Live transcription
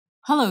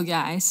Hello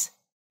guys!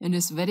 In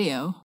this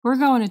video, we're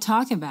going to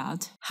talk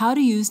about how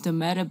to use the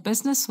Meta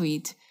Business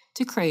Suite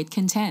to create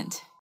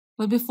content.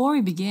 But before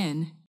we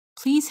begin,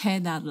 please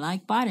hit that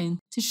like button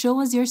to show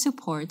us your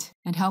support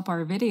and help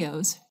our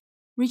videos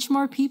reach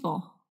more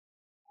people.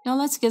 Now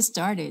let's get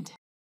started.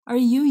 Are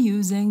you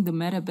using the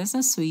Meta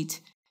Business Suite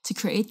to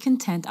create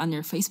content on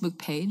your Facebook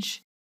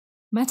page?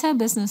 Meta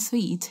Business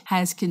Suite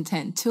has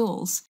content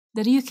tools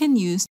that you can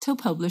use to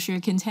publish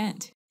your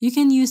content. You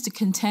can use the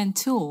Content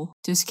tool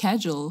to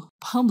schedule,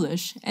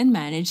 publish, and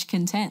manage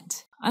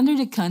content. Under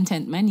the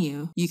Content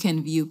menu, you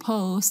can view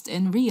posts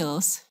and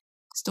reels,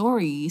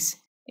 stories,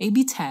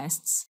 A/B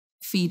tests,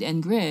 feed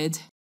and grid,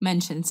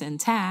 mentions and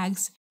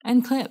tags,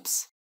 and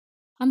clips.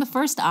 On the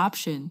first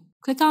option,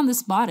 click on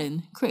this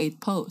button, Create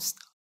Post.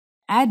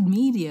 Add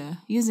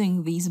media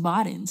using these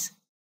buttons.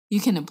 You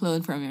can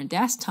upload from your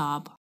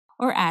desktop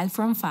or add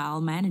from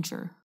File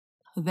Manager.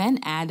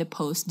 Then add the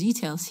post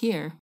details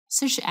here,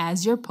 such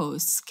as your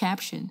post's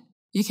caption.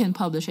 You can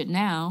publish it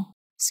now,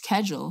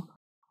 schedule,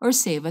 or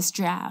save as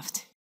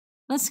draft.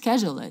 Let's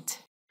schedule it.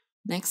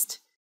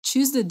 Next,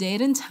 choose the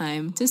date and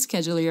time to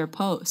schedule your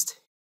post.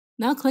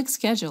 Now click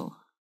Schedule.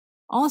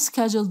 All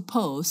scheduled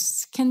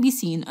posts can be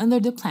seen under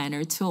the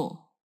Planner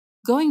tool.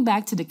 Going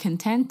back to the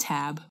Content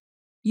tab,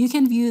 you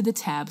can view the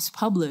tabs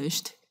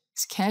Published,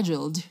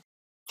 Scheduled,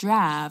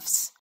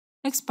 Drafts,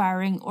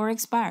 Expiring or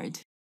Expired.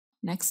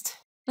 Next,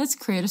 let's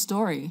create a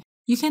story.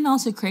 You can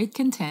also create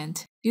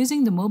content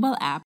using the mobile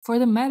app for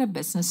the Meta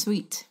Business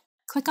Suite.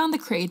 Click on the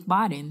Create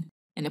button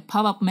and a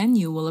pop-up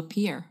menu will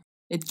appear.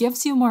 It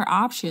gives you more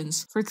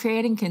options for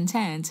creating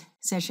content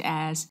such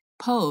as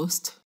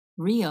post,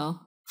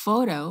 reel,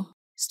 photo,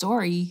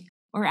 story,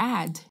 or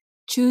ad.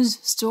 Choose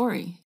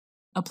Story.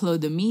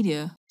 Upload the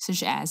media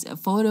such as a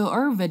photo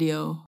or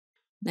video.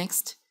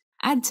 Next,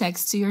 add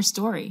text to your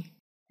story.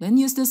 Then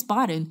use this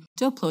button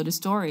to upload a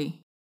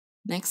story.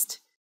 Next,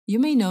 you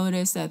may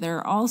notice that there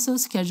are also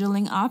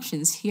scheduling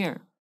options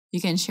here.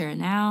 You can share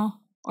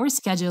now or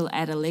schedule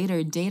at a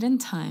later date and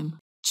time.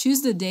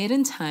 Choose the date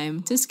and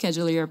time to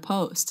schedule your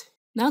post.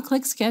 Now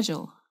click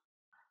Schedule.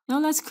 Now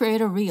let's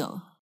create a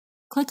reel.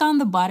 Click on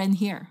the button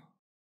here.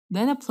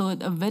 Then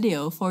upload a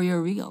video for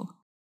your reel.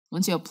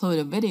 Once you upload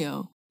a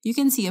video, you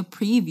can see a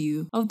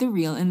preview of the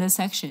reel in the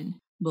section.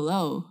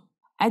 Below,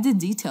 add the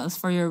details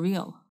for your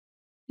reel.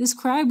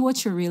 Describe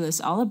what your reel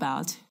is all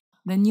about,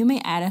 then you may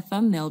add a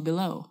thumbnail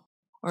below,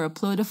 or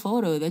upload a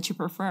photo that you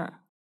prefer.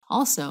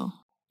 Also,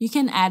 you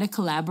can add a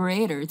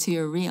collaborator to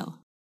your reel.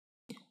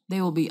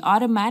 They will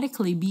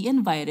automatically be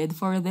invited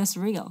for this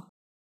reel.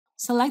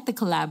 Select the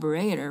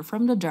collaborator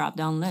from the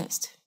drop-down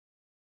list.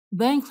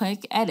 Then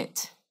click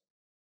Edit.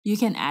 You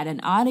can add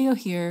an audio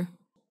here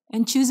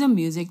and choose a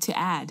music to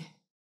add.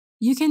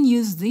 You can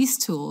use these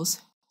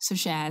tools,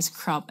 such as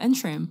crop and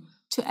trim,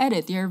 to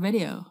edit your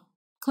video.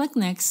 Click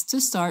Next to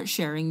start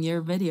sharing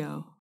your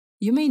video.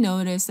 You may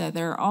notice that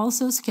there are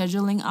also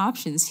scheduling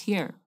options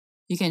here.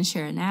 You can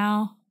share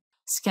now,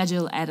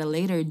 schedule at a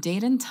later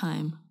date and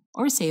time,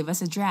 or save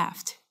as a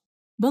draft.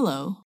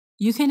 Below,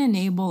 you can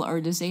enable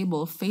or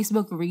disable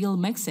Facebook Reel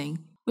Mixing,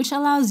 which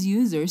allows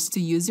users to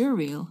use your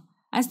reel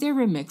as they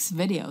remix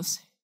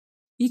videos.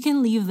 You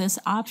can leave this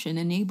option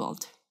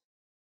enabled.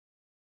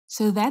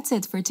 So that's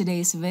it for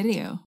today's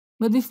video.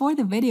 But before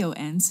the video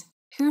ends,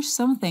 here's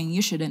something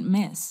you shouldn't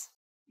miss.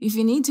 If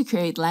you need to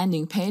create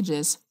landing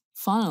pages,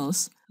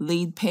 funnels,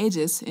 lead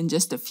pages in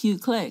just a few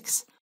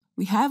clicks,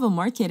 we have a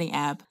marketing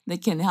app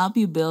that can help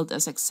you build a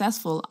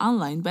successful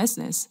online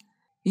business.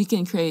 You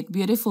can create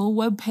beautiful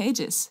web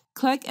pages,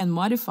 click and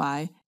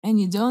modify, and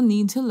you don't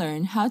need to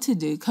learn how to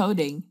do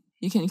coding.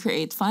 You can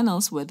create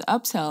funnels with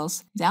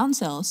upsells,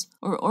 downsells,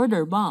 or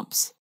order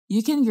bumps.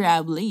 You can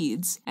grab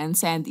leads and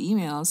send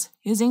emails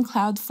using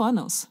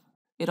CloudFunnels.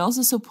 It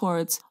also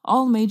supports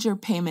all major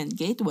payment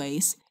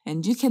gateways,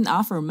 and you can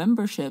offer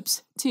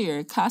memberships to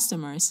your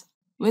customers.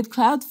 With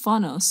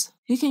CloudFunnels,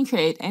 you can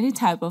create any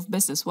type of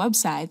business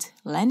website,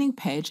 landing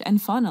page,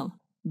 and funnel.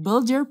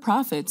 Build your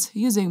profits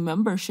using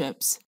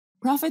memberships.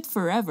 Profit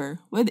forever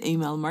with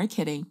email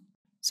marketing.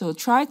 So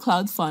try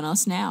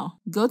CloudFunnels now.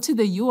 Go to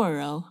the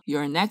URL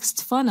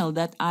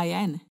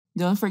yournextfunnel.in.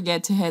 Don't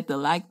forget to hit the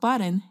like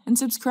button and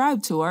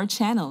subscribe to our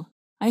channel.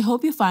 I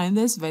hope you find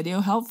this video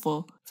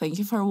helpful. Thank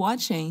you for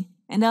watching,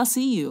 and I'll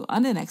see you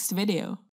on the next video.